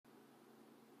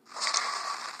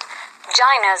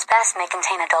Johnny Knows Best may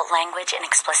contain adult language and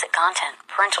explicit content.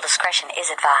 Parental discretion is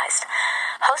advised.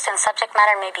 Host and subject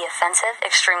matter may be offensive,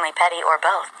 extremely petty, or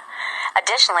both.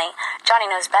 Additionally, Johnny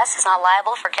Knows Best is not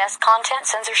liable for guest content,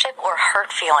 censorship, or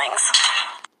hurt feelings.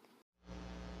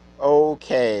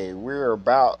 Okay, we're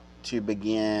about to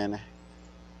begin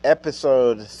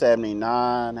episode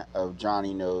 79 of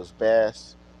Johnny Knows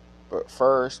Best. But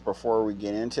first, before we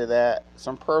get into that,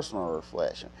 some personal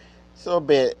reflection. It's a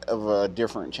bit of a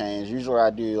different change. Usually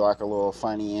I do like a little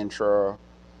funny intro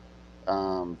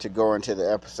to go into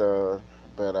the episode.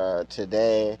 But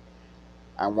today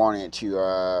I wanted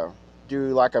to do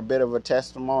like a bit of a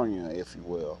testimonial, if you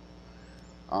will.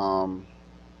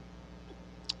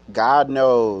 God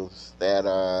knows that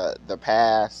the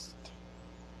past,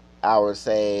 I would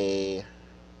say,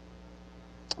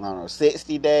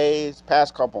 60 days,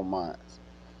 past couple months.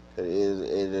 It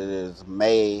is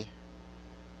May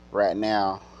right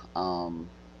now,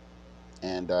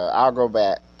 and I'll go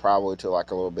back probably to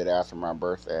like a little bit after my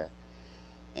birthday,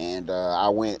 and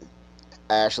I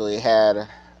actually had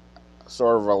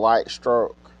sort of a light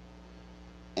stroke,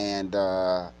 and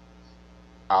I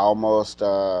almost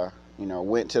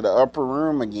went to the upper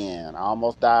room again. I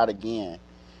almost died again,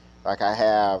 like I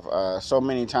have so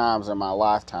many times in my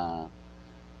lifetime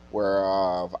where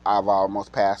I've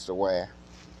almost passed away.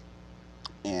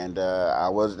 And I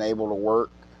wasn't able to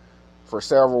work for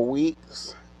several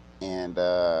weeks, and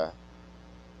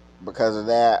because of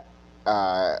that,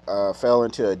 I fell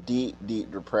into a deep,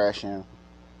 deep depression,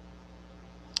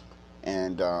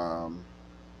 and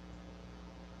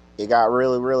it got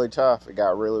really, really tough. It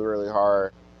got really, really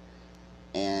hard,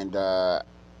 and I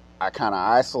kind of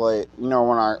isolate. When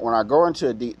I go into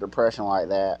a deep depression like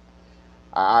that,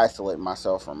 I isolate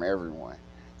myself from everyone,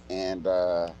 and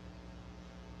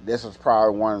this was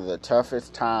probably one of the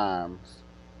toughest times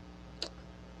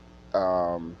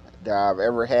that I've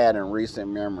ever had in recent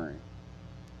memory.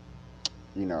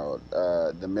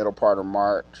 The middle part of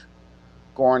March,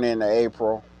 going into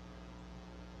April,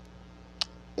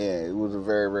 it was a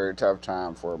very, very tough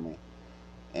time for me,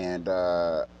 and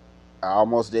I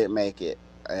almost didn't make it,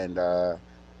 and a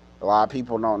lot of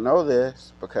people don't know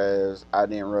this because I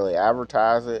didn't really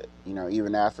advertise it,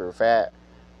 even after the fact,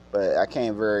 but I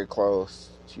came very close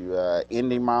to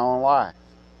ending my own life,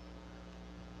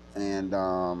 and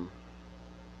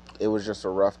it was just a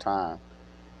rough time,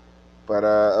 but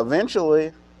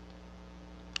eventually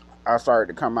I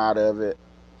started to come out of it.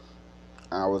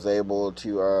 I was able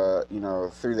to,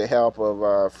 through the help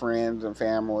of friends and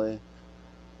family,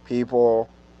 people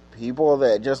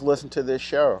that just listen to this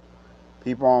show,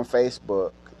 people on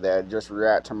Facebook that just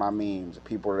react to my memes,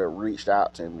 people that reached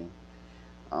out to me.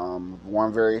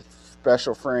 One very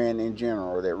special friend in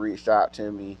general that reached out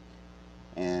to me,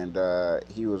 and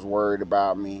he was worried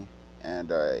about me,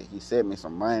 and he sent me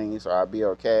some money so I'd be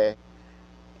okay.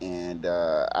 And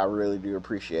I really do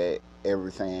appreciate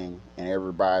everything and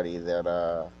everybody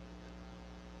that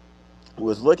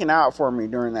was looking out for me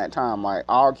during that time. Like,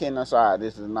 all kidding aside,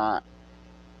 this is not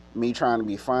me trying to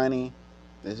be funny.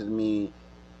 This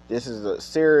is a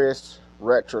serious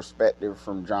retrospective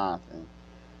from Jonathan.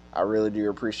 I really do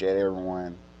appreciate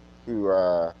everyone who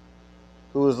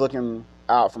was looking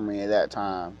out for me at that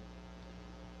time.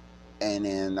 And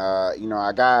then,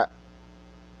 I got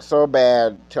so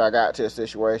bad till I got to a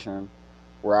situation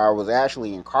where I was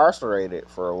actually incarcerated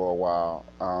for a little while.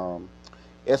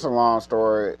 It's a long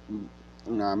story.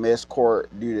 I missed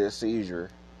court due to a seizure.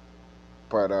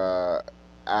 But I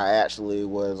actually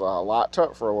was locked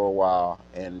up for a little while,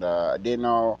 and didn't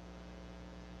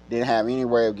have any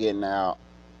way of getting out.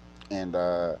 And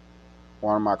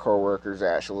one of my coworkers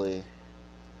actually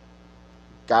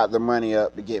got the money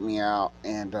up to get me out,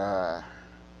 and I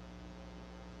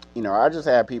just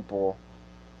had people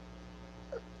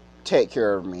take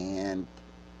care of me, and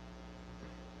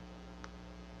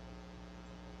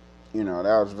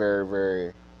that was very,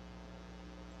 very,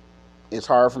 it's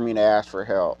hard for me to ask for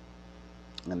help.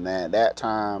 And that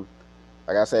time,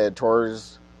 like I said,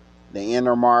 towards the end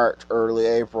of March, early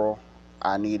April,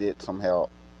 I needed some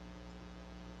help.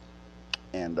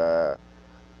 And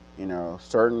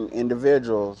certain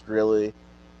individuals really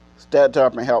stepped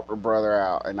up and helped a brother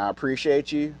out, and I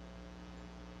appreciate you.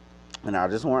 And I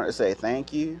just wanted to say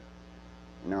thank you.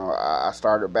 I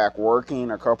started back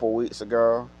working a couple weeks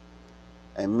ago.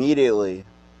 Immediately,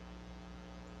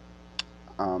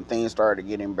 things started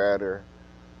getting better.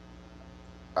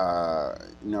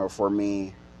 For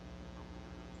me,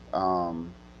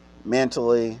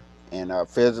 mentally and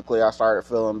physically, I started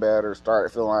feeling better.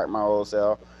 Started feeling like my old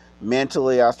self.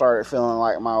 Mentally, I started feeling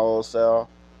like my old self,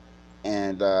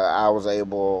 and I was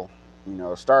able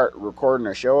start recording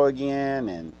a show again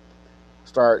and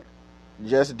start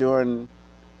just doing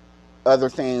other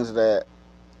things that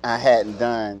I hadn't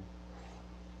done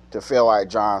to feel like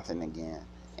Jonathan again.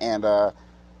 And I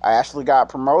actually got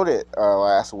promoted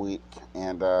last week,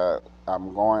 and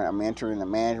I'm entering the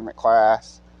management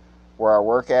class where I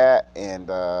work at, and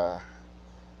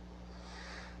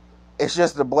it's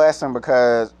just a blessing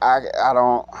because I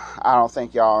don't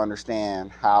think y'all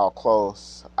understand how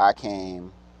close I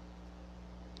came,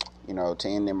 to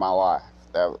ending my life.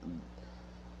 That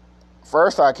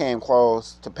first I came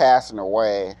close to passing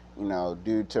away,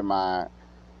 due to my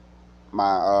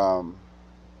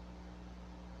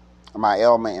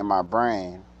ailment in my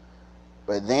brain.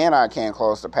 But then I came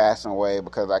close to passing away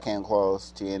because I came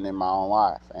close to ending my own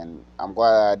life. And I'm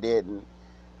glad I didn't.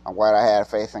 I'm glad I had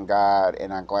faith in God,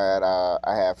 and I'm glad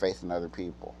I had faith in other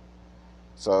people.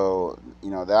 So,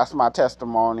 that's my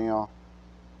testimonial.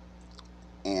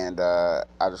 And I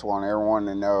just want everyone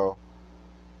to know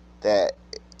that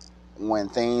when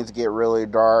things get really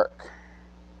dark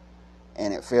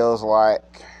and it feels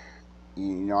like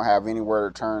you don't have anywhere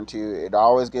to turn to, it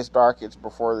always gets darkest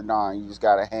before the dawn. You just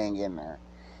got to hang in there.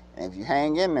 And if you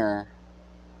hang in there,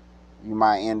 you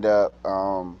might end up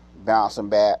bouncing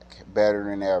back better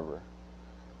than ever.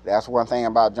 That's one thing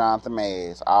about Jonathan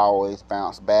Mays. I always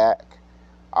bounce back.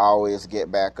 I always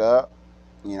get back up.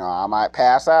 I might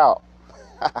pass out,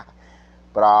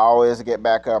 but I always get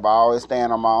back up. I always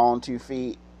stand on my own 2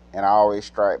 feet, and I always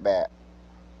strike back.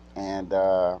 And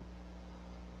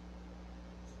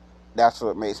that's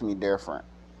what makes me different.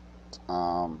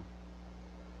 I'm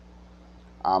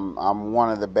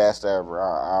one of the best ever.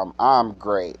 I'm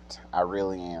great. I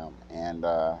really am. And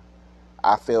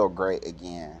I feel great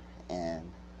again.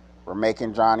 And we're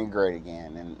making Johnny great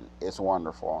again. And it's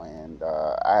wonderful. And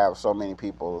I have so many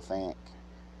people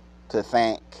to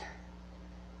thank.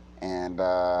 And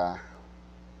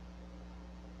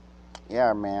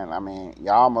yeah, man. I mean,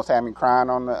 y'all almost had me crying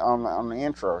on the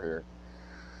intro here.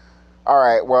 All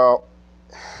right, well,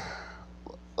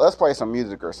 let's play some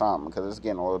music or something because it's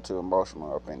getting a little too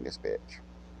emotional up in this bitch.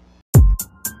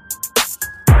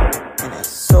 And that's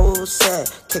so sad.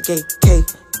 KKK.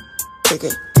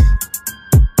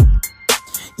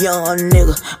 Young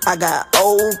nigga, I got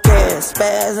old cash,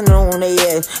 spazzing on they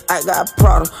ass. I got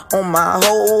Prada on my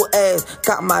whole ass.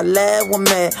 Got my lab one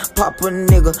mad, pop a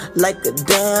nigga like a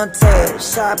damn tag.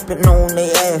 Shopping on they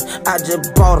ass, I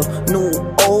just bought a new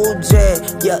old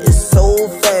Jag. Yeah, it's so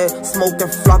fast,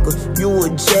 smoking flocker, you a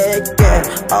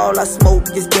jackass. All I smoke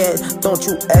is gas, don't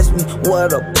you ask me where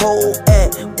the pole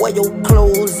at, where your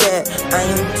clothes at. I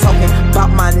ain't talking about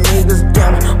my niggas,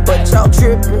 damn, but y'all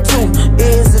tripping too.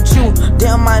 Is it you?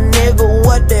 Damn, my nigga,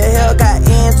 what the hell got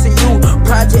into you?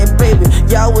 Project baby,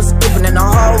 y'all was skipping in the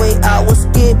hallway, I was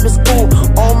skipping school.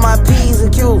 On my P's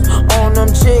and Q's, on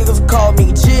them chiggers, call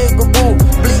me Jigaboo.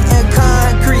 Bleeding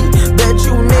concrete, bet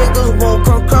you niggas won't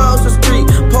come cross the street.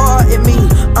 Pardon me,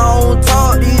 I don't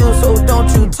talk to you, so don't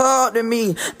you talk to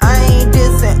me. I ain't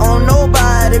dissing on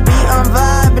nobody, I'm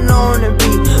vibing on the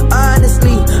beat.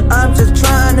 Honestly, I'm just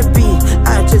trying to be,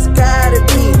 I just gotta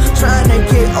be, trying to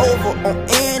get over on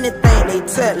anything. They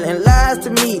telling lies to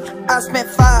me. I spent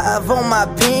 5 on my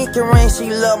pinky ring. She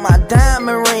love my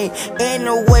diamond ring. Ain't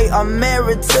no way I'm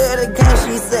married to the game.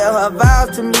 She said her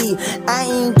vows to me. I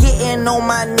ain't getting on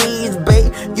my knees,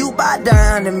 babe. You bow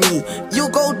down to me. You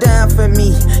go down for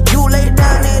me. You lay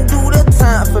down and do the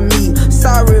time for me.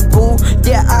 Sorry, boo.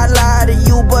 Yeah, I lie to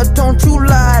you, but don't you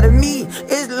lie to me.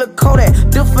 It's Lil Kodak,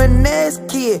 the finesse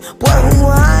kid. Boy,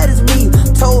 who hide is me.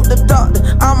 Told the doctor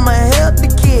I'm a healthy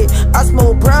kid. I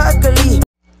smoke broccoli.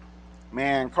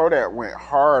 Man, Kodak went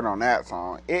hard on that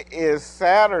song. It is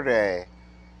Saturday,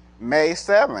 May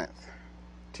 7th,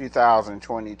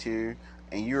 2022,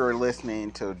 and you are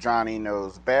listening to Johnny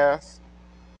Knows Best.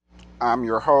 I'm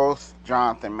your host,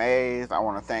 Jonathan Mays. I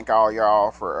want to thank all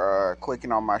y'all for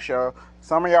clicking on my show.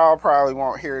 Some of y'all probably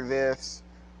won't hear this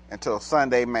until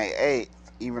Sunday, May 8th,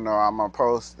 even though I'm going to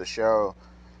post the show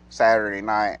Saturday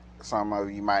night. Some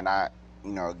of you might not,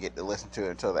 get to listen to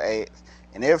it until the 8th.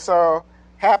 And if so,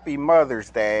 happy Mother's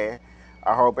Day.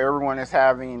 I hope everyone is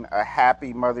having a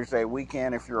happy Mother's Day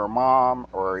weekend if you're a mom,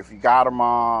 or if you got a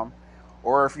mom,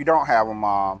 or if you don't have a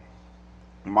mom.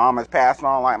 Mom is passing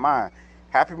on like mine.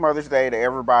 Happy Mother's Day to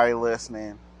everybody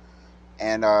listening.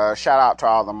 And shout out to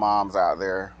all the moms out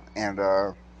there. And,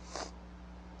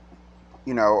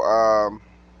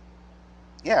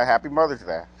 yeah, happy Mother's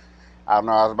Day. I don't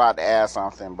know, I was about to add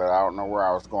something, but I don't know where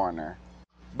I was going there.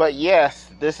 But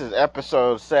yes, this is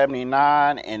episode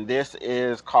 79, and this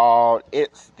is called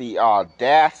It's the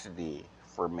Audacity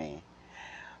for Me.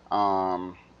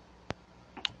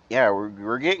 yeah,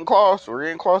 we're getting close. We're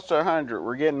getting close to 100.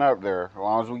 We're getting up there. As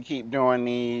long as we keep doing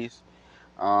these.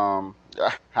 Um,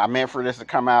 I meant for this to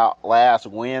come out last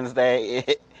Wednesday.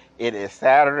 It is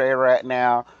Saturday right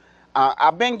now.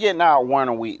 I've been getting out one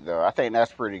a week though. I think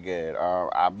that's pretty good.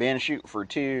 I've been shooting for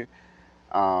two,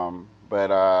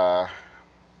 but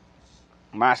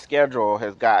my schedule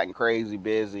has gotten crazy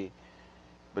busy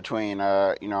between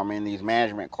I'm in these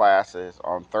management classes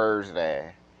on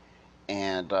Thursday,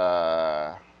 and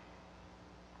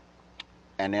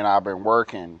and then I've been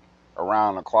working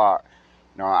around the clock.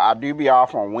 I do be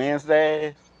off on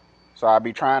Wednesdays, so I'll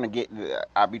be trying to get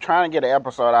an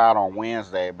episode out on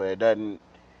Wednesday, but it doesn't.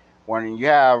 When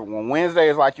Wednesday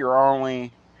is like your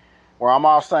only, well, I'm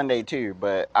off Sunday too,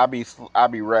 but I'll be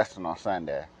resting on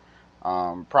Sunday.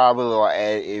 Probably like,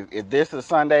 if this is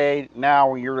Sunday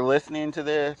now when you're listening to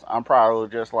this, I'm probably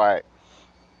just like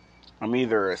I'm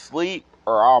either asleep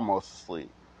or almost asleep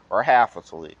or half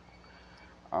asleep.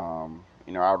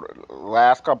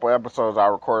 Last couple episodes I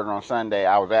recorded on Sunday,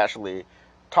 I was actually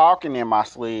talking in my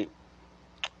sleep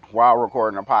while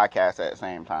recording a podcast at the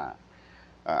same time.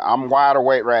 I'm wide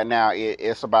awake right now.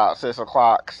 It's about 6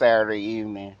 o'clock Saturday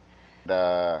evening.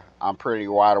 I'm pretty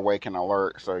wide awake and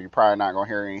alert, so you're probably not going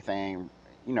to hear anything,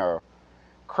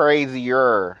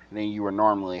 crazier than you would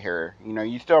normally hear.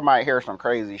 You still might hear some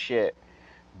crazy shit,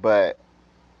 but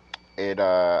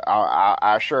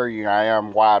I assure you I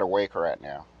am wide awake right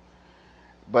now.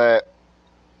 But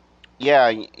yeah,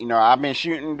 I've been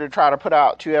shooting to try to put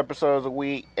out 2 episodes a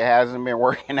week. It hasn't been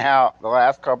working out the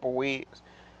last couple weeks,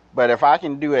 but if I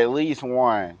can do at least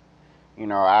one,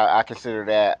 I consider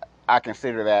that a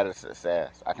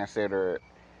success. I consider it,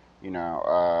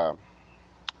 an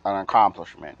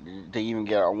accomplishment to even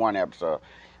get one episode.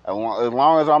 As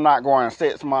long as I'm not going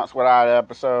 6 months without an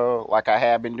episode like I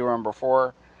have been doing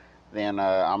before, then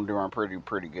I'm doing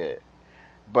pretty good.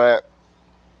 But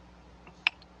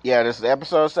yeah, this is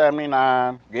episode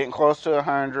 79, getting close to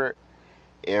 100.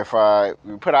 If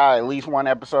we put out at least one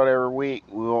episode every week,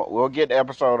 we'll get to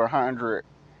episode 100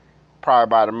 probably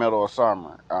by the middle of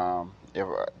summer.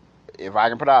 If I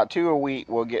can put out 2 a week,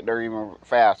 we'll get there even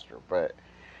faster. But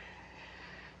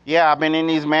yeah, I've been in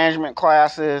these management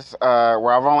classes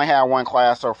where I've only had one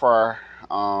class so far.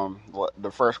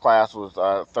 The first class was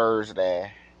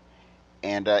Thursday,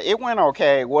 and it went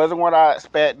okay. It wasn't what I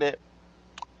expected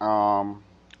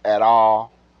at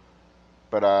all,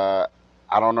 but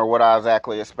I don't know what I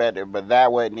exactly expected, but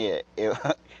that wasn't it. It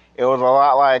was a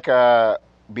lot like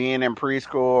being in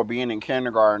preschool or being in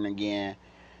kindergarten again,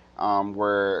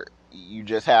 where you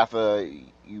just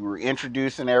you were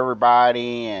introducing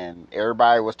everybody, and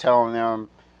everybody was telling them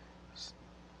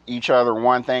each other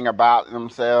one thing about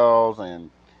themselves, and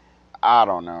I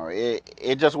don't know.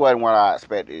 It just wasn't what I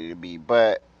expected it to be,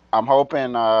 but I'm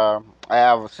hoping I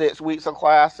have 6 weeks of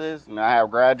classes, and I have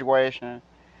graduation.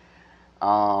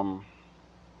 I'm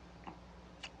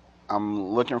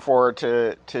looking forward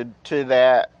to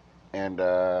that, and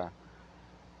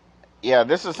yeah,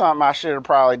 this is something I should have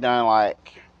probably done, like,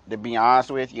 to be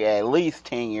honest with you, at least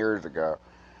 10 years ago.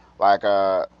 Like,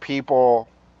 people,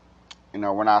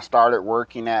 when I started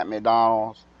working at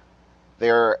McDonald's,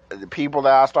 the people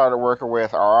that I started working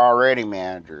with are already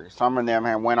managers. Some of them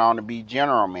have went on to be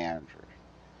general managers.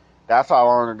 That's how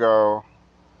long ago.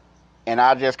 And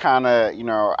I just kind of,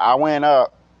 I went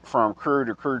up from crew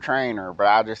to crew trainer, but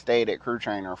I just stayed at crew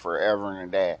trainer forever and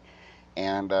a day.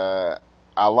 And a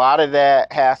lot of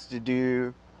that has to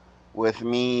do with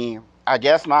me, I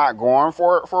guess, not going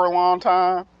for it for a long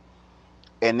time.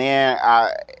 And then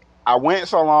I went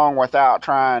so long without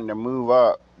trying to move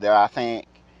up that I think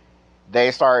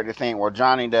they started to think, well,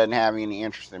 Johnny doesn't have any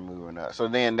interest in moving up. So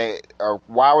then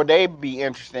why would they be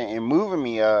interested in moving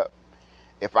me up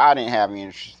if I didn't have any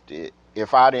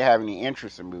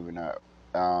interest in moving up?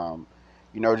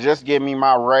 Just give me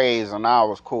my raise and I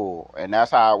was cool. And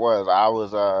that's how it was. I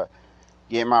was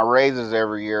getting my raises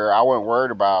every year. I wasn't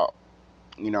worried about,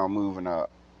 moving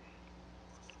up.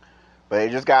 But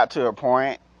it just got to a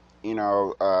point, in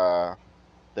probably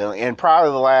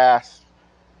the last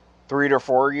 3 to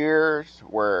 4 years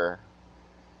where,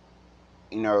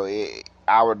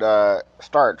 I would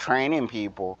start training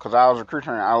people, because I was a crew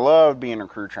trainer. I loved being a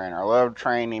crew trainer. I loved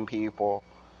training people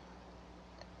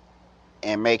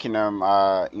and making them,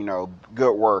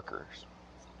 good workers.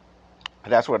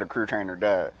 That's what a crew trainer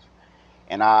does.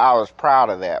 And I was proud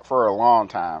of that for a long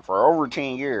time, for over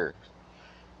 10 years.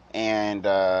 And,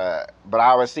 but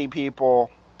I would see people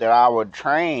that I would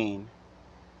train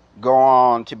go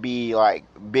on to be like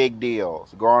big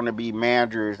deals, go on to be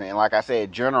managers, and like I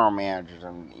said, general managers,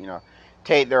 and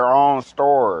take their own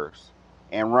stores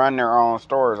and run their own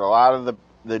stores. A lot of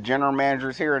the general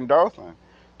managers here in Dothan.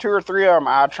 2 or 3 of them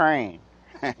I trained.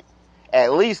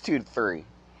 At least 2 to 3.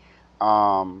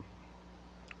 Or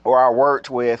I worked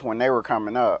with when they were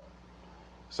coming up.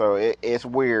 So it's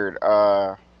weird.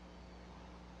 And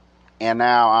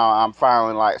now I'm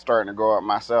finally like starting to go up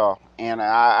myself. And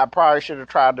I probably should have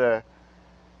tried to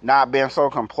not been so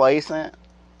complacent,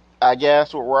 I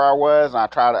guess, with where I was.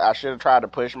 I should have tried to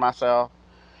push myself,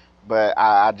 but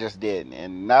I just didn't.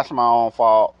 And that's my own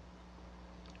fault.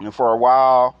 And for a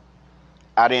while,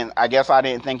 I guess I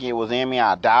didn't think it was in me.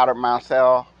 I doubted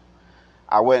myself.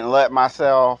 I wouldn't let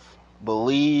myself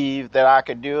believe that I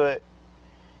could do it.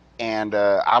 And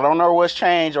I don't know what's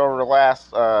changed over the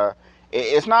last,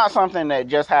 it's not something that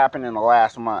just happened in the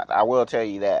last month. I will tell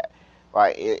you that.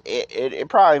 Like, it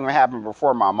probably even happened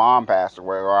before my mom passed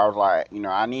away, where I was like,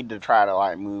 I need to try to,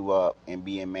 like, move up and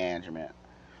be in management.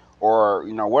 Or,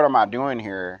 what am I doing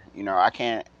here? I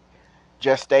can't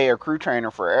just stay a crew trainer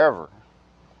forever.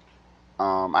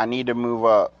 I need to move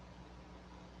up.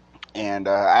 And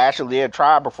I actually did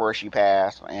try before she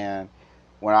passed, and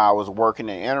when I was working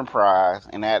at Enterprise,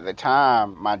 and at the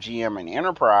time, my GM in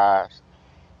Enterprise,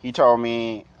 he told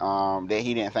me that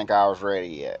he didn't think I was ready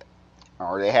yet.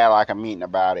 Or they had like a meeting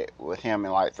about it with him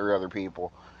and like 3 other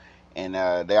people, and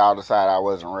they all decided I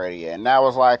wasn't ready yet. And that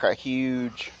was like a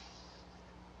huge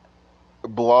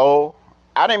blow.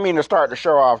 I didn't mean to start the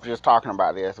show off just talking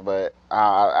about this, but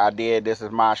I did. This is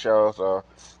my show, so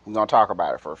we're going to talk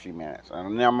about it for a few minutes.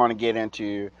 And then I'm going to get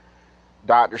into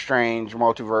Doctor Strange,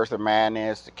 Multiverse of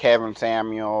Madness, Kevin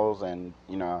Samuels, and,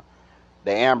 the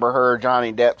Amber Heard,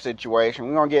 Johnny Depp situation.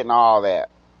 We're going to get into all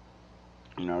that.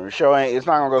 The show it's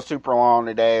not going to go super long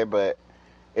today, but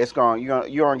you're going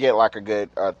to get like a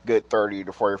good 30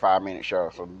 to 45 minute show.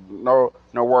 So no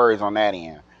worries on that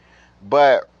end.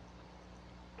 But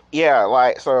yeah,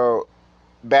 like, so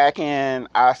back in,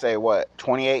 I say,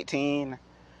 2018,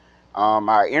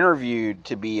 I interviewed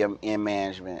to be in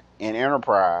management in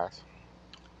Enterprise,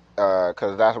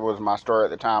 because that was my store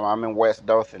at the time. I'm in West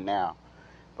Dothan now,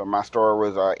 but my store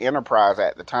was Enterprise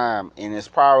at the time, and it's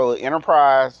probably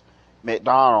Enterprise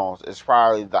McDonald's is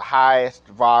probably the highest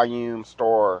volume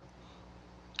store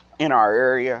in our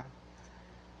area.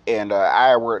 And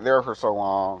I worked there for so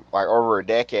long, like over a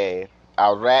decade. I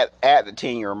was at the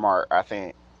 10-year mark, I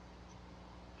think,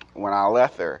 when I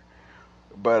left there.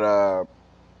 But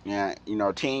yeah,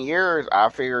 10 years, I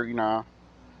figure,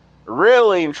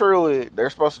 really and truly, they're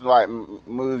supposed to like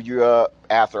move you up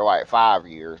after like 5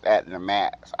 years at the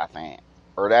max, I think.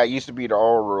 Or that used to be the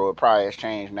old rule. It probably has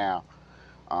changed now.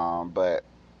 But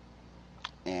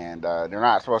they're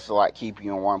not supposed to like keep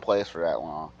you in one place for that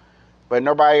long. But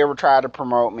nobody ever tried to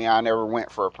promote me. I never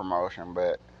went for a promotion,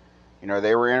 but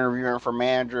they were interviewing for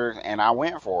managers, and I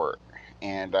went for it.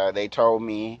 And they told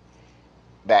me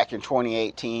back in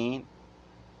 2018,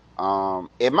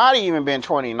 it might have even been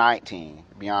 2019,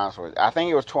 to be honest with you. I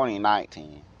think it was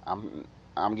 2019.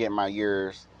 I'm getting my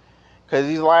years, because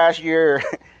these last year,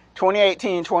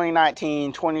 2018,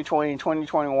 2019, 2020,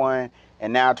 2021,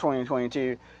 and now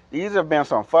 2022, these have been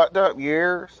some fucked up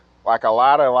years. Like, a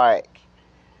lot of like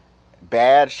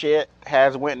bad shit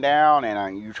has went down,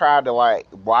 and you tried to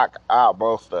like block out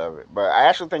most of it. But I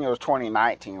actually think it was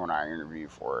 2019 when I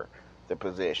interviewed for the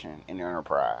position in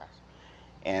Enterprise,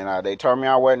 and they told me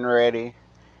I wasn't ready,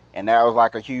 and that was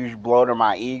like a huge blow to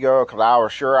my ego, because I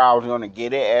was sure I was going to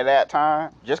get it at that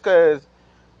time, just because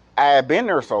I had been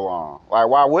there so long. Like,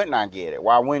 why wouldn't I get it?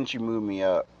 Why wouldn't you move me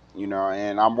up?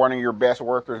 And I'm one of your best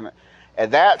workers.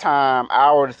 At that time,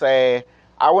 I would say,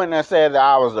 I wouldn't have said that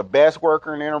I was the best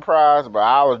worker in Enterprise, but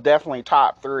I was definitely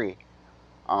top 3.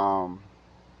 I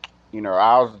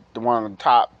was one of the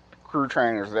top crew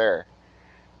trainers there.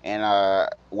 And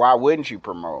why wouldn't you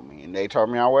promote me? And they told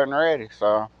me I wasn't ready.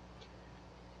 So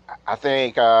I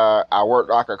think I worked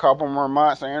like a couple more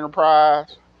months in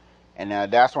Enterprise, and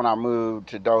that's when I moved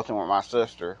to Dothan with my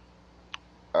sister.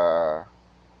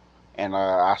 And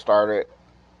I started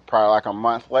probably like a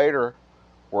month later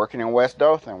working in West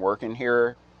Dothan, working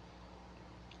here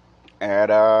at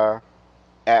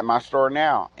my store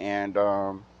now. And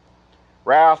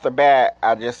right off the bat,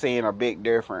 I just seen a big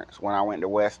difference when I went to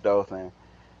West Dothan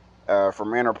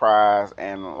from Enterprise.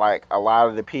 And like, a lot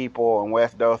of the people in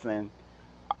West Dothan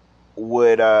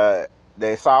would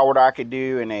they saw what I could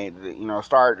do, and they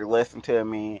started to listen to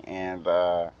me. And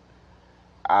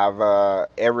I've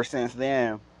ever since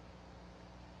then,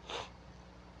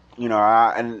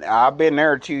 I've been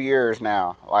there 2 years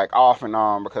now, like off and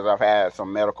on, because I've had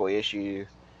some medical issues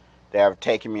that have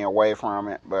taken me away from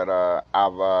it. But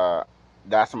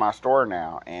that's my store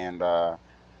now. And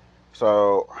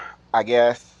so I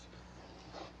guess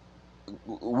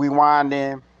we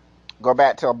winding, go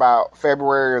back to about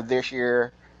February of this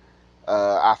year.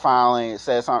 I finally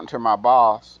said something to my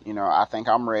boss. I think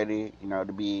I'm ready, to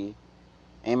be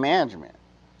in management.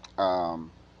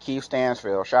 Keith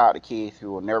Stansfield, shout out to Keith,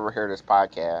 who will never hear this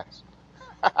podcast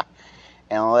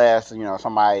unless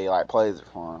somebody like plays it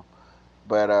for him.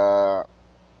 But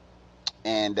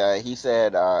he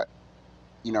said,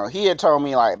 he had told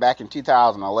me like back in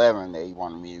 2011 that he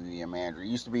wanted me to be a manager. He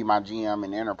used to be my GM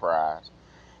in Enterprise,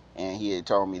 and he had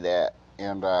told me that.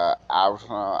 And I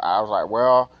was like,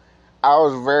 well, I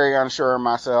was very unsure of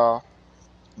myself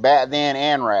back then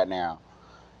and right now.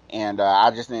 And I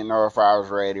just didn't know if I was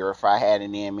ready or if I had it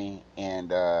in me.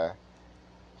 And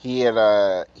he had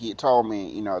told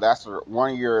me, that's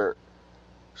one of your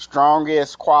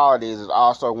strongest qualities is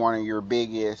also one of your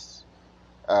biggest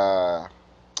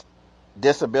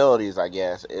disabilities, I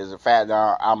guess, is the fact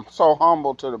that I'm so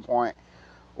humble to the point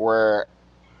where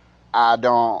I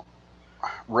don't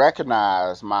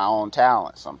recognize my own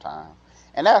talent sometimes.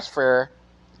 And that's fair.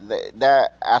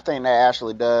 That I think that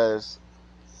actually does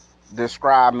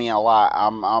describe me a lot.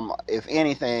 I'm if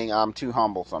anything, I'm too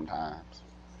humble sometimes.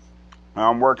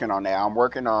 I'm working on that. I'm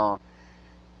working on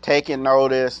taking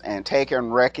notice and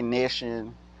taking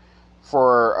recognition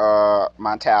for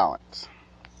my talents.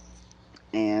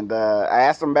 And I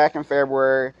asked him back in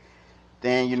February.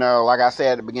 Then, like I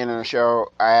said at the beginning of the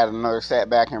show, I had another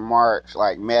setback in March,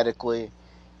 like medically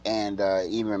and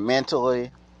even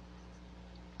mentally.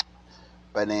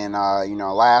 But then,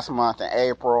 last month in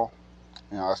April,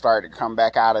 I started to come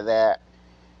back out of that.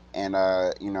 And,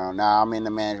 now I'm in the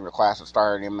management class that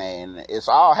started in May. And it's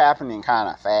all happening kind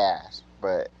of fast,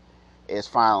 but it's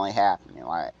finally happening.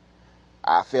 Like,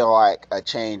 I feel like a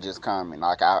change is coming.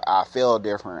 Like, I feel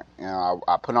different.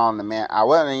 I put on I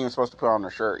wasn't even supposed to put on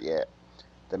the shirt yet,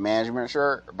 the management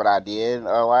shirt, but I did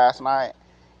last night.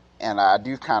 And I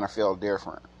do kind of feel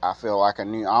different. I feel like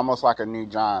almost like a new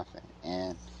Jonathan.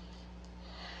 And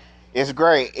it's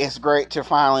great. It's great to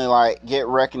finally like get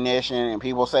recognition and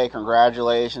people say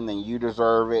congratulations and you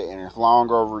deserve it and it's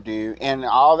long overdue and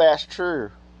all that's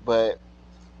true. But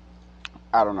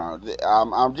I don't know.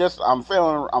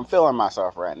 I'm feeling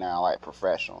myself right now, like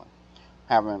professionally.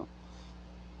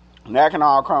 That can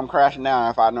all come crashing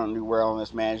down if I don't do well in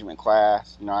this management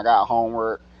class. I got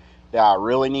homework that I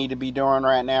really need to be doing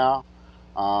right now.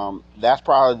 That's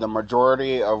probably the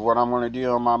majority of what I'm going to do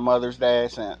on my Mother's Day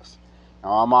since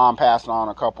my mom passed on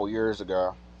a couple years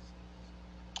ago.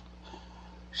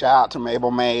 Shout out to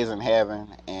Mabel Mays in heaven.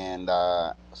 And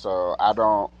so I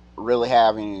don't really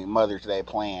have any Mother's Day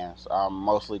plans. I'm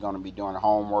mostly going to be doing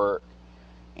homework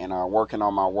and working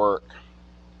on my work.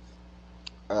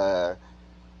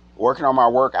 Working on my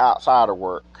work outside of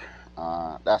work.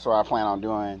 That's what I plan on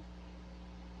doing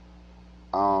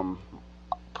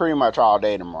pretty much all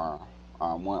day tomorrow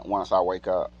once I wake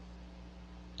up.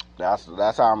 That's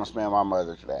how I'm going to spend my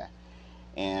Mother's Day.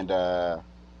 And but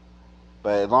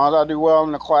as long as I do well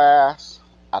in the class,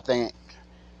 I think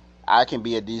I can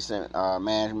be a decent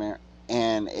management.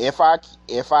 And if I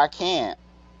can't,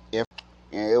 it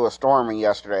was storming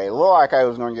yesterday. It looked like I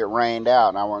was going to get rained out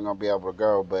and I wasn't going to be able to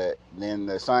go. But then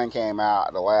the sun came out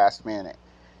at the last minute.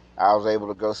 I was able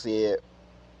to go see it.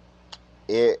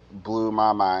 It blew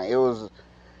my mind. It was,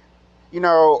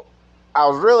 I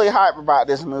was really hyped about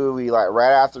this movie, like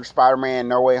right after Spider-Man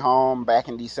No Way Home back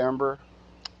in December.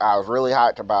 I was really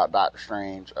hyped about Doctor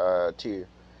Strange, too.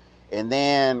 And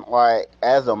then, like,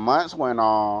 as the months went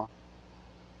on,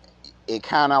 it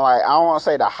kind of like, I don't want to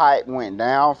say the hype went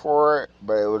down for it,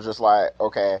 but it was just like,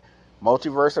 okay,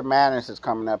 Multiverse of Madness is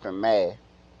coming up in May.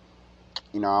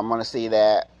 I'm going to see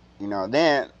that.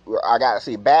 Then I got to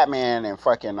see Batman in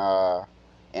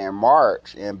in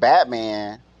March. And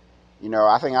Batman,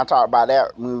 I think I talked about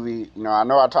that movie. I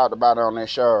know I talked about it on this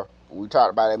show. We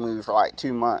talked about that movie for like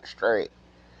 2 months straight.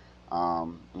 I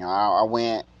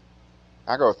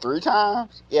go 3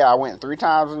 times. Yeah, I went 3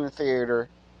 times in the theater.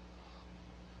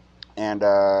 And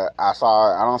I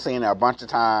saw it. I don't seen it a bunch of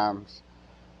times.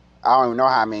 I don't even know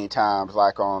how many times,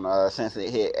 like on since it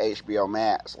hit HBO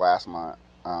Max last month.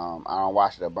 I don't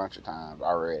watch it a bunch of times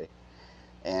already.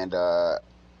 And so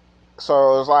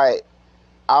it was like,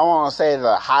 I don't want to say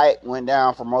the hype went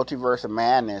down for Multiverse of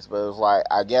Madness, but it was like,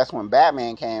 I guess when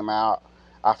Batman came out,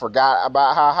 I forgot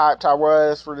about how hyped I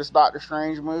was for this Doctor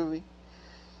Strange movie.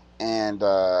 And,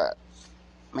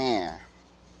 man,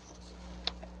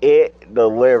 it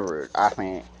delivered, I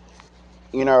think.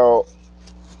 It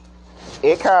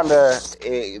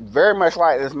very much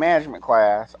like this management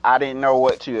class, I didn't know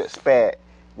what to expect.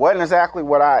 Wasn't exactly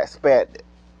what I expected.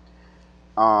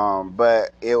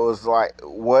 But it was like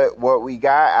what we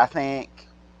got, I think,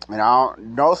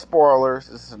 And no spoilers.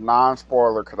 This is a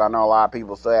non-spoiler because I know a lot of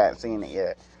people still haven't seen it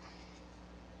yet.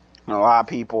 And a lot of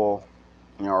people,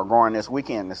 are going this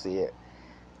weekend to see it.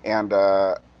 And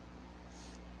I'm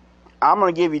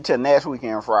going to give you till next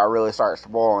weekend before I really start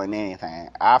spoiling anything.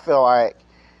 I feel like,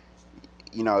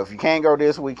 if you can't go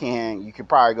this weekend, you could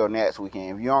probably go next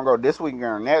weekend. If you don't go this weekend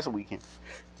or next weekend,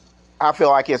 I feel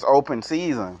like it's open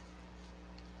season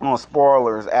on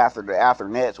spoilers after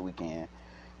next weekend.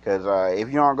 Because if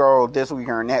you don't go this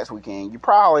weekend or next weekend, you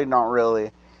probably don't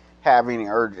really have any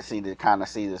urgency to kind of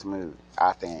see this movie,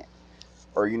 I think.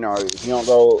 Or, if you don't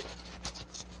go...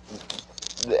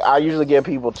 I usually give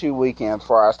people 2 weekends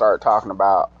before I start talking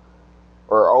about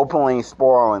or openly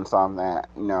spoiling something that,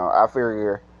 I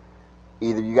figure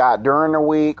either you got during the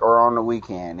week or on the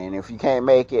weekend. And if you can't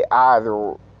make it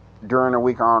either during the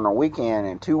week or on the weekend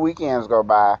and 2 weekends go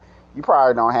by, you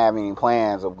probably don't have any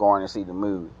plans of going to see the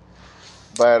movie.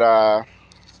 But,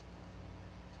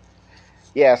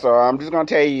 yeah, so I'm just going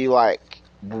to tell you,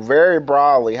 very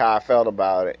broadly how I felt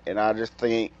about it. And I just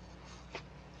think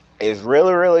it's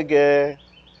really, really good.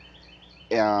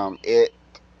 I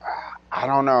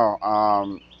don't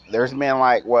know. There's been,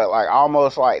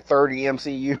 almost 30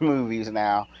 MCU movies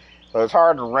now. So it's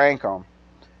hard to rank them.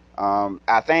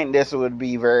 I think this would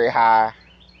be very high.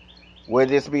 Would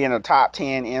this be in a top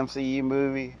 10 MCU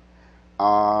movie?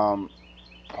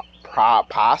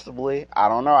 Possibly. I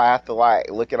don't know. I have to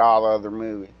look at all the other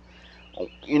movies.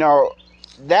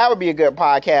 That would be a good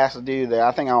podcast to do. That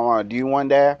I think I want to do one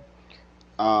day.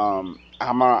 I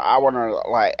want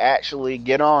to actually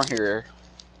get on here.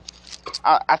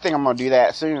 I think I'm gonna do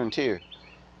that soon too.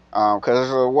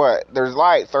 Cause there's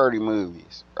 30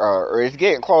 movies, or it's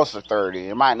getting close to 30.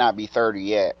 It might not be 30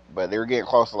 yet, but they're getting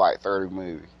close to 30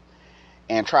 movies,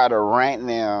 and try to rank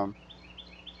them,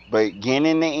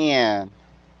 beginning to end,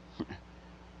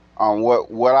 on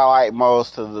what I like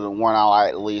most to the one I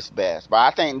like least best. But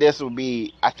I think this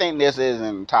is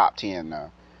in the top 10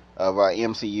 though of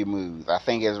MCU movies. I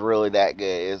think it's really that good.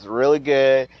 It's really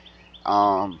good.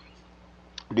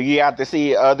 Do you have to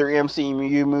see other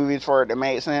MCU movies for it to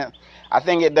make sense? I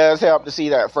think it does help to see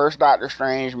that first Doctor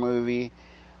Strange movie.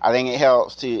 I think it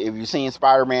helps to, if you've seen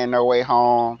Spider-Man No Way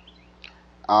Home,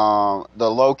 the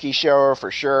Loki show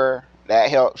for sure. That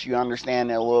helps you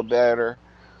understand it a little better.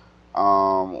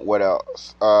 What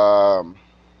else?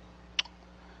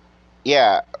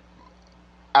 Yeah,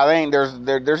 I think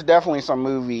there's definitely some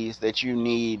movies that you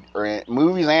need, or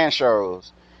movies and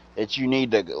shows that you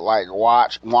need to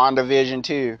watch. WandaVision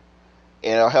too.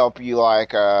 It'll help you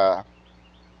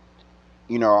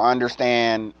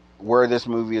understand where this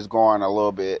movie is going a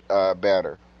little bit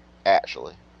better,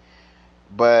 actually.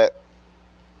 But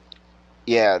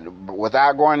yeah,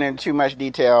 without going into too much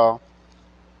detail,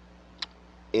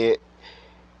 it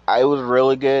was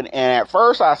really good. And at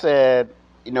first I said,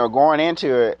 going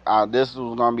into it, this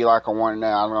was going to be a one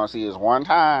night. I was going to see this one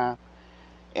time.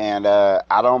 And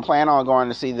I don't plan on going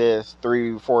to see this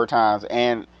 3-4 times.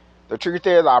 And the truth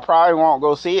is, I probably won't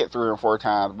go see it 3 or 4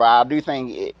 times. But I do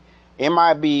think it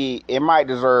might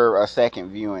deserve a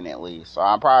second viewing at least. So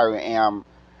I'm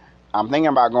thinking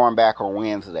about going back on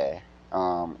Wednesday,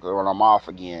 when I'm off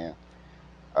again.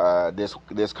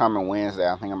 This coming Wednesday,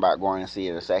 I'm thinking about going to see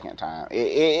it a second time.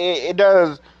 It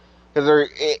does, because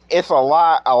it's a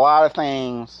lot of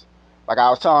things. Like I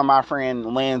was telling my friend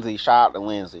Lindsay, shout out to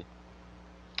Lindsay,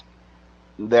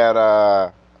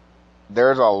 that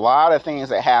there's a lot of things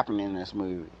that happen in this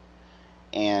movie,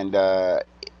 and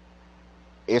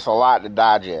it's a lot to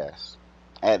digest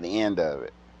at the end of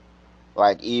it.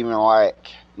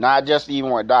 Not just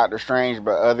even with Doctor Strange,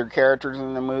 but other characters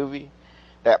in the movie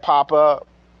that pop up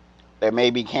that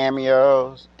may be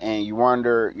cameos, and you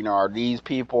wonder, are these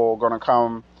people gonna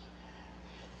come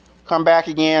back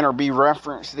again or be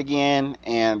referenced again?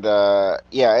 And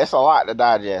yeah, it's a lot to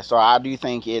digest. So I do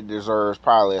think it deserves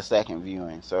probably a second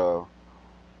viewing. So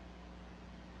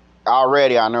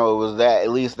already I know it was at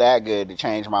least that good to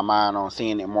change my mind on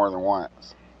seeing it more than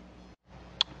once.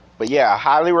 But yeah, I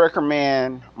highly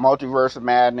recommend Multiverse of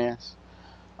Madness.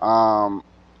 I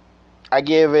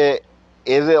give it,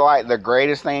 is it the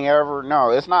greatest thing ever? No,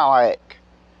 it's not I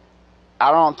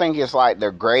don't think it's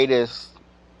the greatest.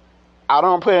 I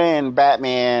don't put it in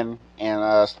Batman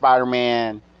and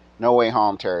Spider-Man No Way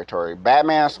Home territory.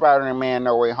 Batman and Spider-Man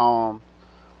No Way Home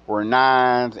were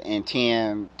 9s and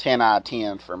 10 out of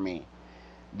 10 for me.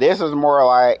 This is more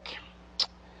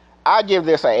I give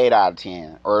this an 8 out of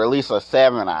 10, or at least a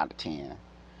 7 out of 10.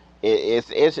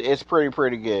 It's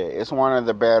pretty good. It's one of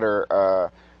the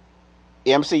better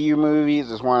MCU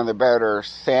movies. It's one of the better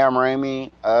Sam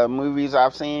Raimi movies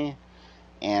I've seen.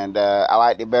 And I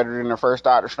liked it better than the first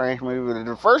Doctor Strange movie.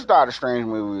 The first Doctor Strange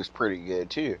movie was pretty good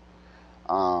too.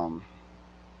 I'm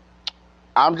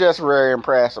just very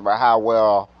impressed about how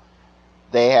well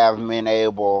they have been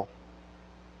able,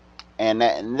 and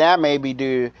that may be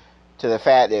due to the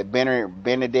fact that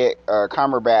Benedict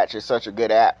Cumberbatch is such a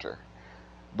good actor,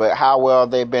 but how well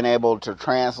they've been able to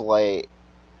translate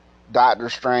Doctor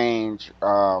Strange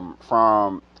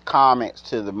from comics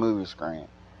to the movie screen.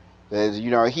 Because,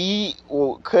 he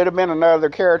could have been another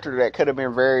character that could have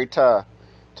been very tough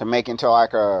to make into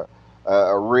like a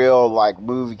real like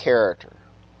movie character.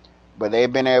 But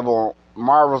they've been able,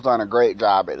 Marvel's done a great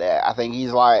job at that. I think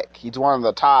he's one of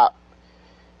the top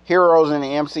heroes in the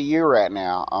MCU right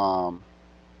now.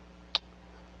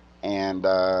 And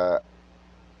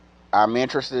I'm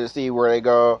interested to see where they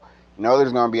go.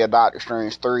 There's going to be a Doctor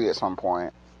Strange 3 at some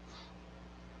point.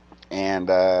 And,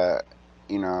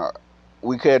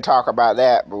 we could talk about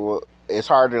that, but it's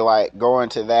hard to like go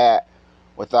into that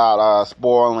without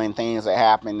spoiling things that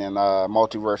happen in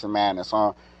Multiverse of Madness.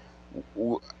 So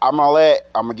I'm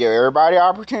gonna give everybody an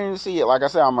opportunity to see it. Like I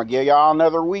said, I'm gonna give y'all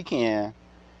another weekend.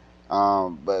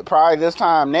 But probably this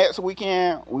time next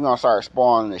weekend, we're gonna start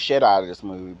spoiling the shit out of this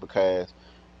movie, because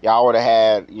y'all would have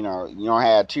had,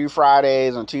 had 2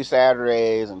 Fridays and 2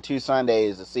 Saturdays and 2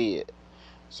 Sundays to see it.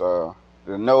 So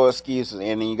there's no excuses,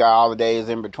 and then you got all the days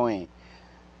in between.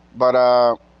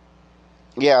 But,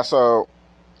 yeah, so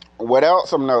what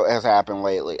else of note has happened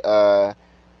lately?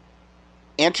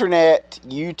 Internet,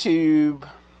 YouTube,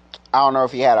 I don't know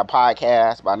if he had a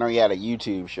podcast, but I know he had a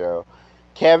YouTube show.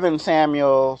 Kevin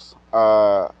Samuels,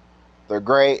 the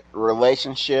great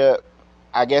relationship,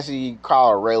 I guess you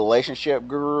call it a relationship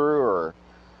guru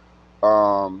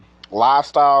or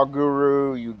lifestyle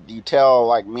guru. You tell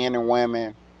like men and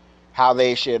women how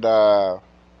they should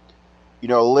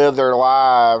live their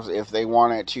lives if they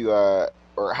wanted to,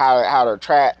 or how to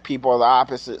attract people of the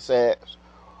opposite sex,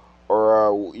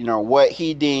 or what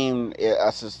he deemed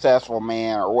a successful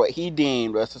man, or what he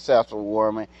deemed a successful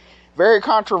woman. Very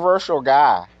controversial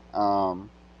guy, from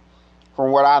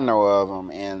what I know of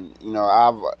him. And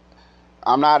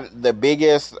I'm not the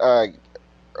biggest, or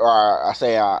I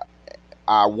say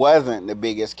I wasn't the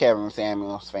biggest Kevin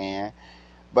Samuels fan.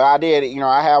 But I did,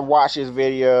 I have watched his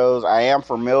videos. I am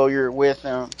familiar with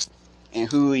him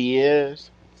and who he is.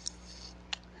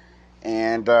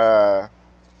 And,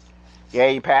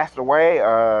 he passed away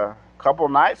a couple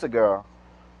nights ago.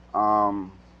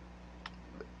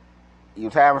 He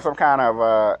was having some kind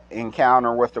of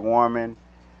encounter with a woman.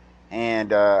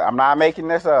 And I'm not making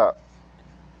this up.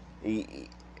 He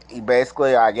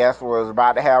basically, I guess, was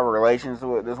about to have relations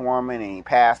with this woman, and he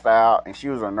passed out, and she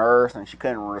was a nurse, and she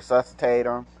couldn't resuscitate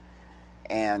him.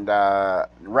 And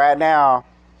right now,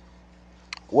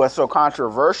 what's so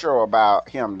controversial about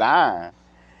him dying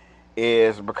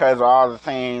is because of all the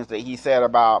things that he said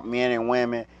about men and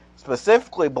women,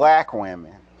 specifically black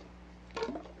women.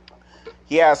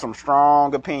 He has some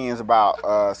strong opinions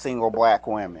about single black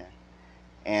women,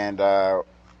 and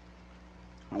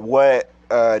what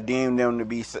deemed them to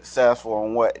be successful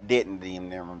and what didn't deem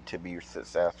them to be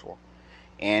successful.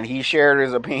 And he shared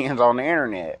his opinions on the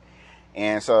internet.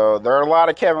 And so there are a lot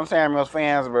of Kevin Samuels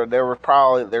fans, but there's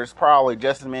probably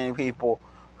just as many people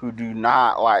who do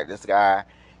not like this guy.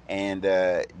 And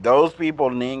those people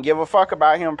didn't give a fuck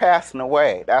about him passing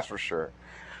away. That's for sure.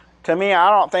 To me, I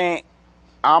don't think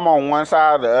I'm on one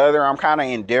side or the other. I'm kind of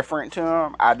indifferent to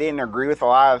him. I didn't agree with a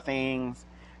lot of things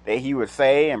that he would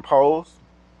say and post,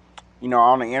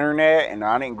 on the internet. And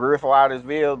I didn't agree with a lot of his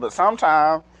videos. But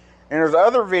sometimes, and there's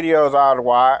other videos I would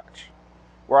watch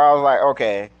where I was like,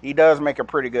 okay, he does make a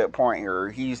pretty good point here.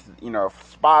 He's,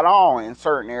 spot on in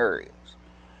certain areas.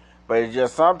 But it's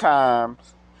just sometimes,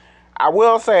 I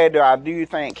will say that I do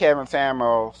think Kevin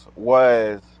Samuels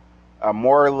was a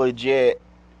more legit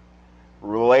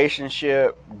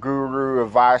relationship guru,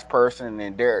 advice person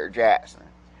than Derek Jackson.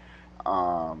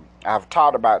 I've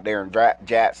talked about Derek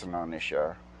Jackson on this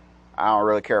show. I don't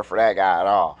really care for that guy at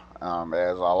all,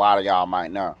 as a lot of y'all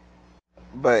might know.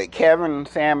 But Kevin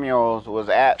Samuels was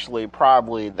actually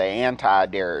probably the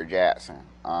anti-Derek Jackson.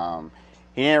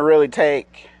 He didn't really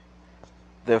take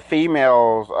the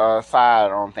female's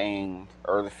side on things,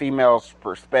 or the female's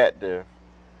perspective,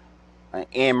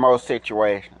 in most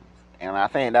situations. And I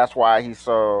think that's why he's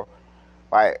so,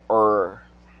 I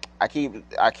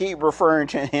keep referring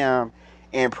to him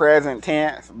in present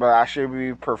tense, but I should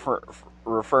be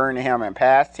referring to him in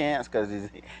past tense, because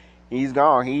he's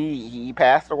gone. He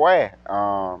passed away.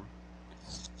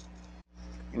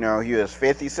 He was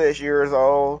 56 years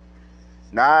old.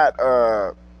 Not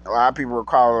a lot of people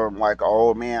call him like an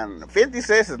old man.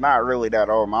 56 is not really that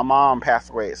old. My mom passed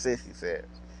away at 66.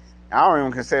 I don't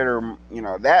even consider him,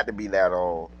 that to be that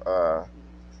old. I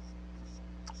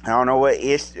don't know what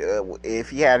issue, if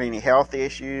he had any health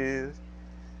issues,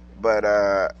 but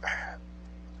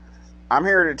I'm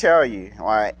here to tell you,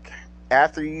 like,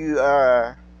 after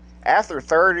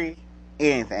 30,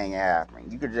 anything happen.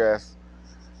 You could just,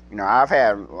 I've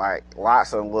had like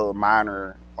lots of little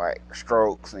minor like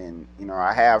strokes, and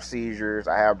I have seizures,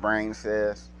 I have brain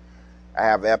cysts, I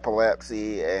have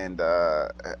epilepsy, and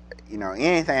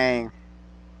anything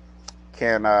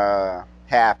can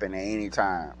happen at any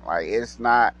time. Like, it's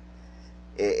not,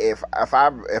 if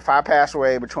I pass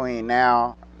away between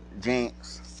now,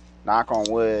 jinx, knock on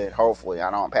wood, hopefully I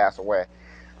don't pass away,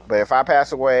 but if I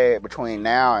pass away between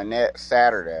now and next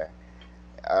Saturday,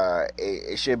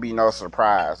 it should be no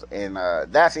surprise. And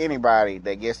that's anybody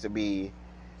that gets to be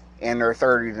in their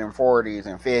 30s and 40s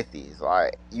and 50s.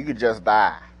 Like, you could just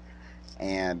die,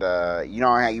 and you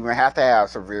don't even have to have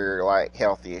severe like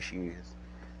health issues.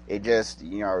 It just,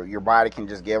 your body can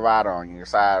just give out on you.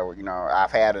 Decide,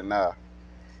 I've had enough.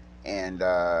 And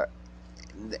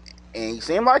he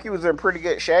seemed like he was in pretty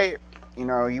good shape. He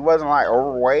wasn't like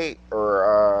overweight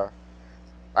or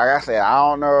like I said, I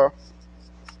don't know.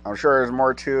 I'm sure there's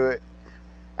more to it.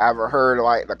 I haven't heard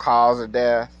like the cause of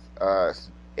death.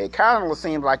 It kind of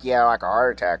seems like he had like a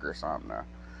heart attack or something, though.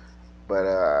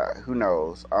 But who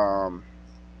knows? I'm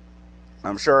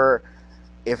sure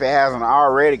if it hasn't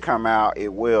already come out,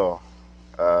 it will.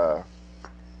 But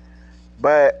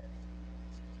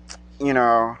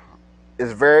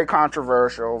it's very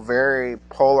controversial, very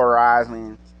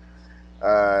polarizing.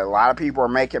 A lot of people are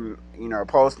making,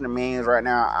 posting the memes right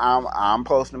now. I'm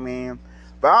posting memes.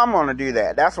 But I'm gonna do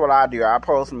that. That's what I do. I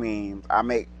post memes.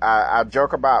 I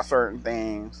joke about certain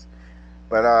things,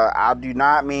 but I do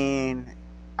not mean.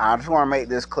 I just want to make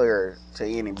this clear to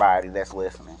anybody that's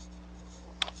listening.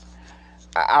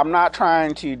 I'm not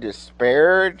trying to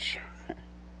disparage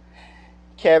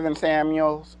Kevin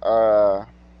Samuels. I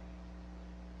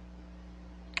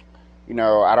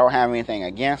don't have anything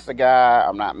against the guy.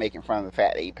 I'm not making fun of the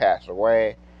fact that he passed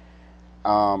away.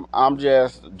 I'm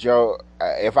just joke.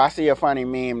 If I see a funny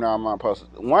meme, no, I'm gonna post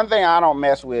it. One thing I don't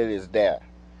mess with is death.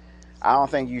 I don't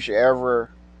think you should ever,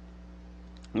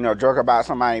 joke about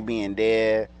somebody being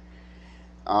dead,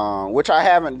 which I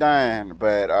haven't done.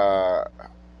 But I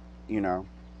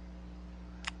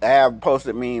have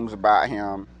posted memes about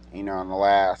him, in the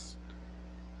last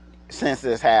since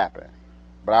this happened.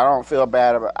 But I don't feel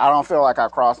bad about. I don't feel like I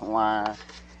crossed the line,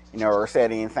 or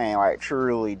said anything like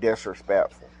truly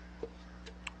disrespectful.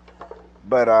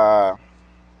 But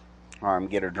I'm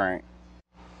get a drink.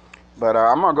 But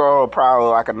I'm gonna go probably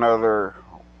like another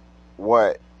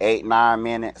 8-9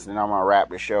 minutes, and I'm gonna wrap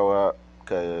the show up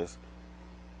because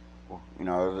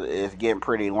it's getting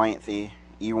pretty lengthy.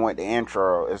 Even with the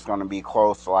intro, it's gonna be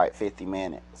close to like 50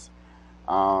 minutes.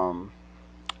 And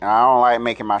I don't like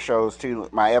making my episodes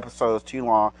too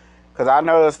long, because I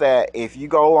noticed that if you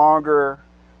go longer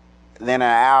than an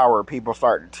hour, people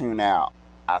start to tune out.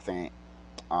 I think.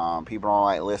 People don't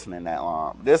like listening that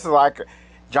long. This is like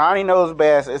Johnny Knows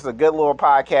Best. It's a good little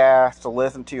podcast to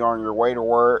listen to on your way to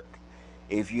work.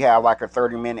 If you have like a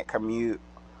 30-minute commute,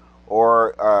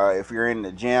 or if you're in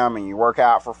the gym and you work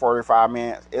out for 45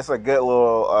 minutes, it's a good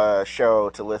little show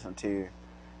to listen to.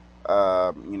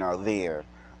 There.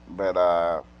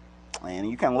 But and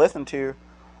you can listen to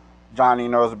Johnny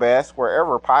Knows Best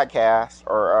wherever podcasts,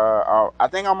 or I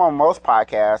think I'm on most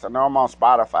podcasts. I know I'm on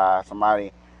Spotify.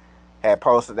 Somebody had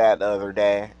posted that the other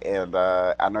day, and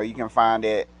I know you can find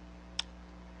it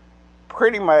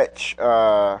pretty much.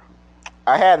 I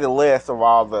had the list of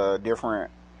all the different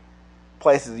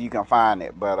places you can find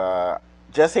it, but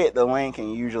just hit the link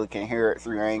and you usually can hear it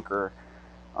through Anchor.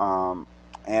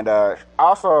 And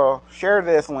also share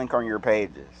this link on your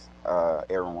pages,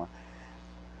 everyone.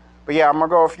 But yeah, I'm gonna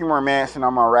go a few more minutes and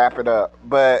I'm gonna wrap it up.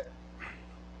 But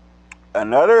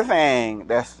another thing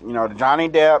that's, the Johnny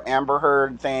Depp Amber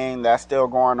Heard thing, that's still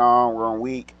going on. We're in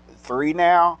week 3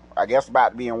 now. I guess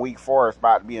about to be in week 4. It's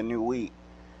about to be a new week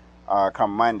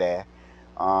come Monday.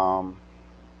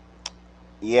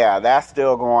 Yeah, that's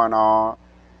still going on.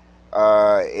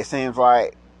 It seems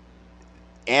like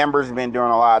Amber's been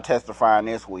doing a lot of testifying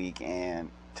this week,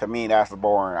 and to me that's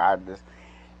boring.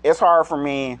 It's hard for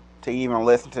me to even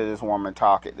listen to this woman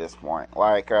talk at this point.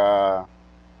 Like, I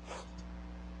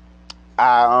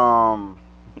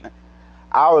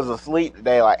was asleep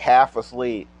today, like half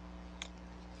asleep,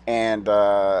 and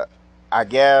I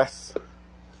guess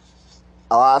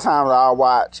a lot of times I'll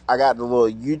watch. I got the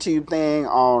little YouTube thing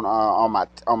on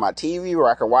my TV where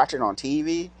I can watch it on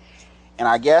TV, and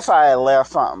I guess I had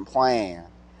left something playing,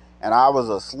 and I was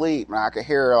asleep, and I could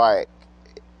hear like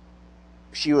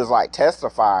she was like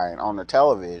testifying on the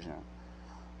television,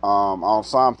 on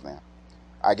something.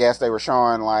 I guess they were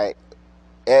showing like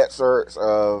excerpts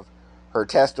of her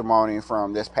testimony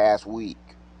from this past week,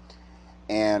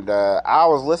 and I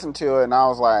was listening to it, and I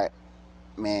was like,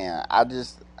 man,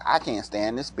 I can't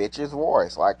stand this bitch's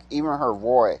voice. Like, even her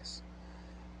voice,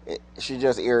 she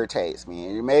just irritates me.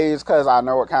 And maybe it's because I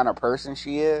know what kind of person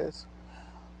she is,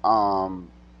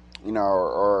 you know,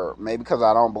 or maybe because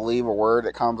I don't believe a word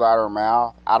that comes out of her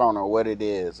mouth. I don't know what it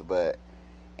is, but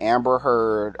Amber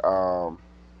Heard,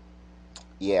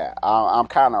 yeah, I'm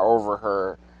kind of over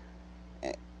her.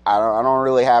 I don't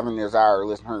really have any desire to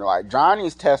listen to her. Like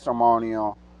Johnny's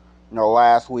testimonial, you know,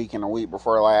 last week and the week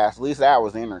before last, at least that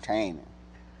was entertaining.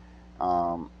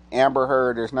 Amber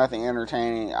Heard, there's nothing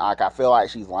entertaining. Like, I feel like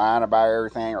she's lying about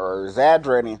everything or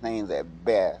exaggerating things at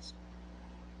best.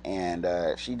 And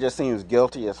she just seems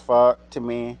guilty as fuck to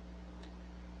me.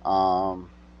 I'll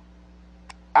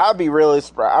be really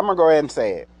surprised. I'm going to go ahead and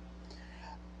say it.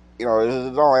 You know, this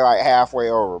is only like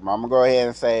halfway over. But I'm going to go ahead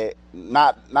and say it.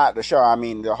 Not the show, I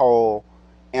mean the whole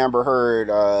Amber Heard,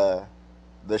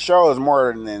 the show is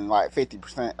more than like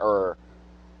 50%, or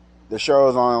the show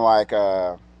is only like,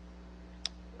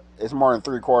 it's more than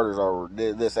 3/4 over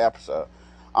this episode.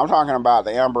 I'm talking about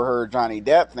the Amber Heard Johnny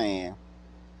Depp thing.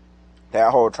 That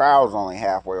whole trial is only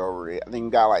halfway over it. I think you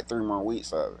got like 3 more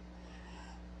weeks of it.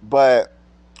 But,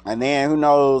 and then who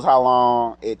knows how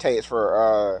long it takes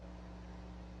for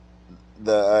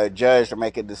the judge to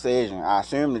make a decision. I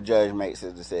assume the judge makes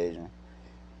a decision.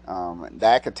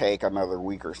 That could take another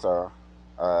week or so,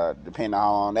 depending on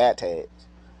how long that takes.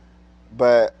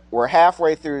 But we're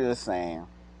halfway through this thing,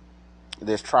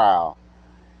 this trial.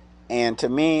 And to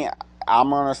me, I'm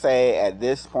going to say at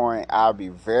this point, I'll be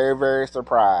very, very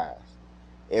surprised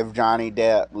if Johnny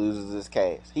Depp loses this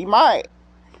case. He might.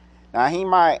 Now, he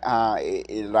might.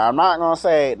 I'm not going to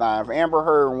say, now, if Amber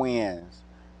Heard wins,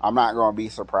 I'm not going to be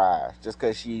surprised. Just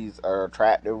because she's an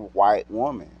attractive white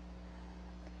woman.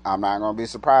 I'm not going to be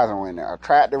surprised when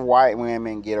attractive white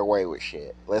women get away with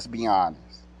shit. Let's be honest.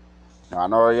 Now, I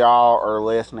know y'all are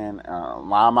listening. A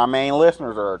lot of my main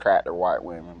listeners are attractive white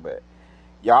women, but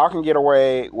y'all can get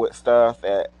away with stuff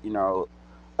that, you know,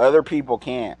 other people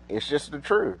can't. It's just the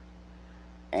truth.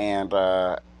 And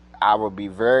I would be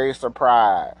very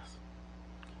surprised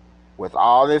with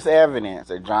all this evidence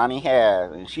that Johnny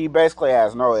has, and she basically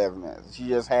has no evidence. She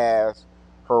just has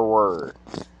her word.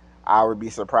 I would be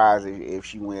surprised if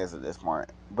she wins at this point.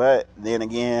 But then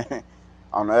again,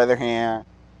 on the other hand,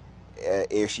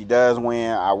 if she does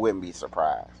win, I wouldn't be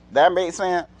surprised. That makes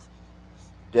sense?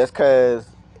 Just because,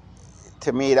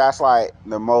 to me, that's like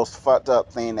the most fucked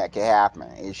up thing that could happen,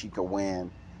 is she could win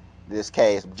this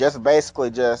case. Just basically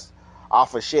just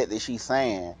off of shit that she's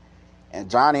saying. And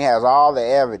Johnny has all the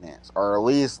evidence, or at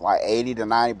least like 80 to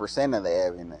 90% of the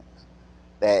evidence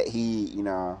that he, you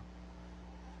know,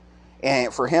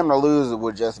 and for him to lose it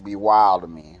would just be wild to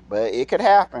me. But it could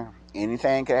happen.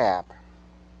 Anything could happen.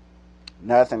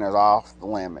 Nothing is off the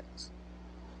limits.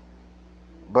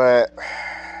 But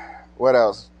what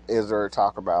else is there to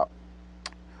talk about?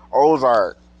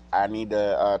 Ozark. I need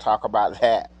to talk about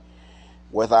that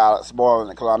without spoiling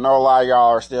it, because I know a lot of y'all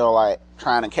are still like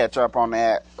trying to catch up on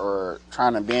that, or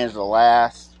trying to binge the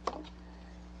last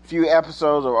few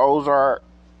episodes of Ozark.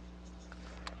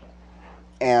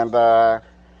 And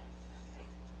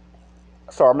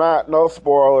so I'm not, no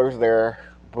spoilers there,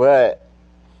 but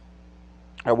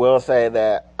I will say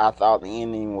that I thought the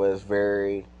ending was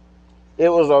it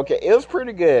was okay. It was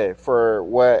pretty good for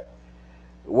what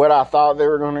I thought they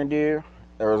were going to do.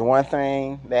 There was one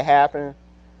thing that happened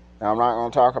that I'm not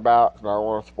going to talk about because I don't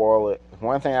want to spoil it.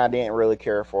 One thing I didn't really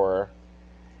care for,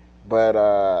 but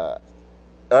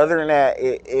other than that,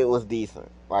 it was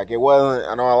decent. Like, it wasn't,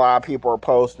 I know a lot of people are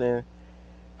posting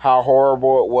how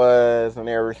horrible it was and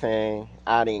everything.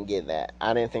 I didn't get that.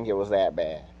 I didn't think it was that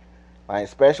bad. Like,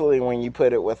 especially when you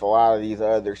put it with a lot of these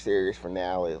other series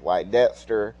finales, like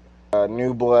Dexter,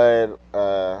 New Blood,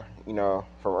 you know,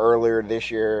 from earlier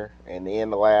this year and the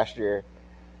end of last year.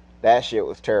 That shit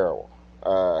was terrible.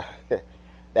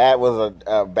 That was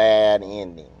a bad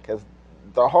ending, because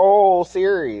the whole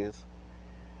series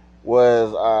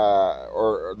was,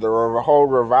 or the whole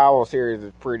Revival series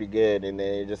is pretty good, and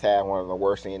then it just had one of the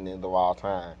worst endings of all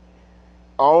time.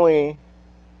 Only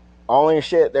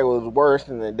shit that was worse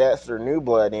than the Dexter New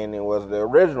Blood ending was the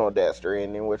original Dexter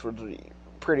ending, which was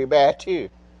pretty bad too.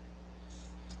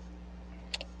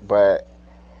 But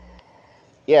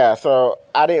yeah, so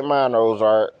I didn't mind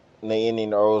Ozark, the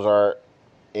ending of Ozark,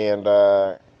 and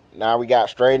now we got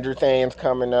Stranger Things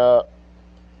coming up,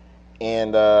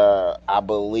 and I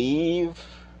believe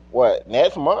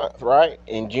next month, right,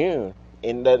 in June.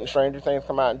 And doesn't Stranger Things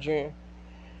come out in June?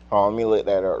 Hold on, let me look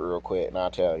that up real quick, and I'll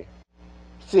tell you.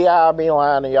 See, I'll be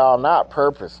lying to y'all, not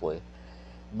purposely,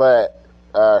 but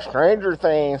Stranger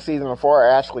Things season 4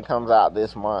 actually comes out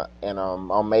this month, and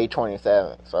on May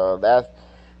 27th. So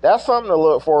that's something to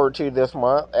look forward to this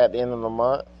month at the end of the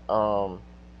month,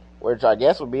 which I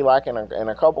guess would be like in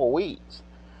a couple of weeks.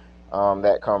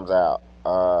 That comes out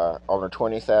on the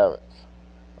 27th.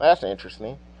 That's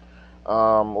interesting.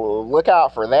 Look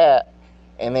out for that.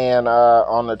 And then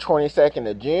on the 22nd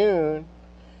of June,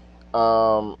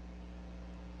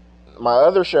 my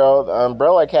other show, The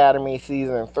Umbrella Academy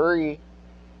Season 3,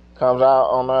 comes out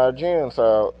on June.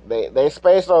 So they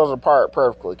space those apart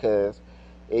perfectly because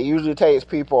it usually takes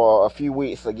people a few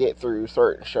weeks to get through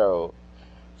certain shows.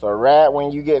 So right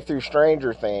when you get through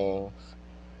Stranger Things,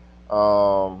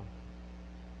 Umbrella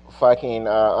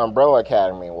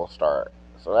Academy will start.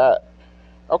 So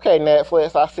okay,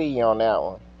 Netflix, I see you on that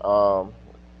one.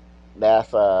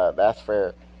 That's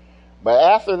fair. But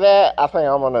after that, I think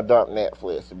I'm gonna dump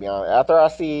Netflix, to be honest. After I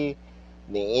see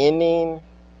the ending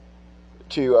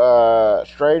to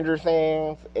Stranger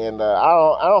Things, and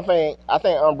I think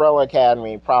Umbrella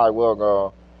Academy probably will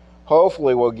go.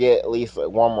 Hopefully, we'll get at least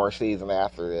one more season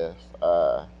after this.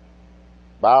 But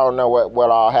I don't know what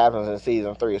all happens in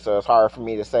season 3, so it's hard for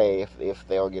me to say if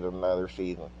they'll get another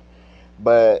season.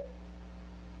 But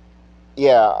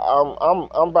yeah, I'm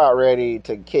about ready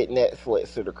to kick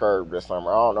Netflix to the curb this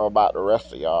summer. I don't know about the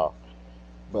rest of y'all,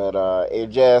 but it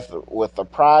just, with the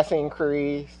price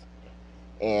increase,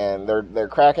 and they're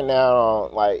cracking down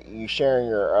on like you sharing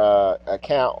your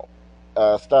account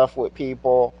stuff with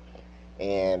people,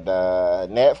 and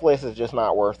Netflix is just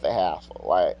not worth the hassle.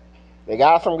 Like, they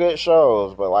got some good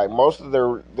shows, but like most of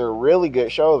their really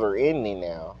good shows are ending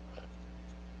now,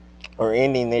 or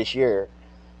ending this year.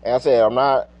 And I said, I'm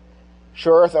not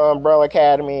sure if the Umbrella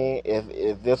Academy,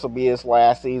 if this will be its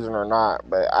last season or not,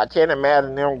 but I can't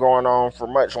imagine them going on for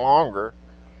much longer.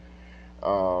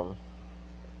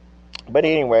 But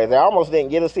anyway, they almost didn't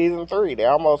get a season 3. They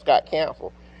almost got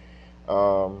canceled.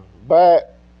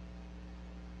 But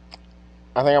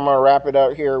I think I'm gonna wrap it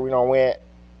up here. We done went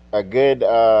a good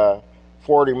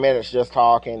 40 minutes just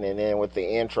talking, and then with the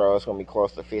intro, it's gonna be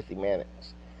close to 50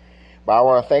 minutes. But I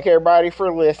want to thank everybody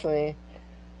for listening.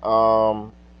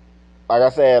 Like I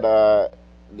said,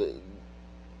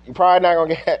 you're probably not going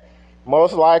to get,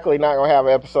 most likely not going to have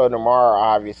an episode tomorrow,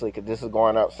 obviously, because this is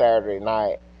going up Saturday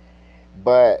night.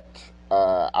 But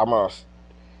I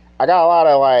got a lot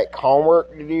of like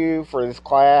homework to do for this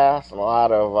class, and a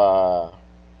lot of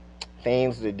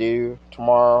things to do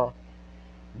tomorrow.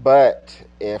 But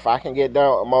if I can get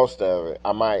done with most of it,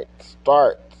 I might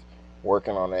start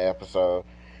working on the episode.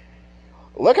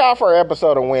 Look out for an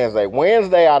episode on Wednesday.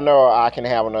 Wednesday, I know I can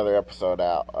have another episode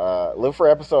out. Look for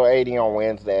episode 80 on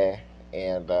Wednesday,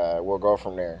 and we'll go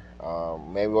from there.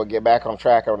 Maybe we'll get back on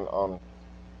track on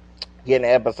getting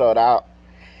an episode out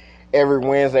every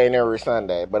Wednesday and every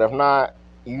Sunday. But if not,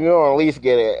 you're going to at least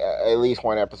get at least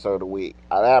one episode a week.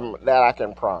 That I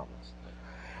can promise.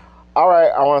 All right,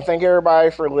 I want to thank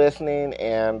everybody for listening,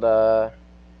 and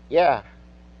yeah,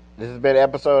 this has been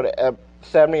episode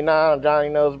 79 of Johnny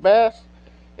Knows Best.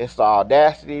 It's the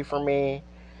audacity for me,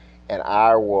 and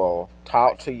I will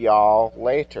talk to y'all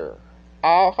later.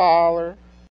 I'll holler.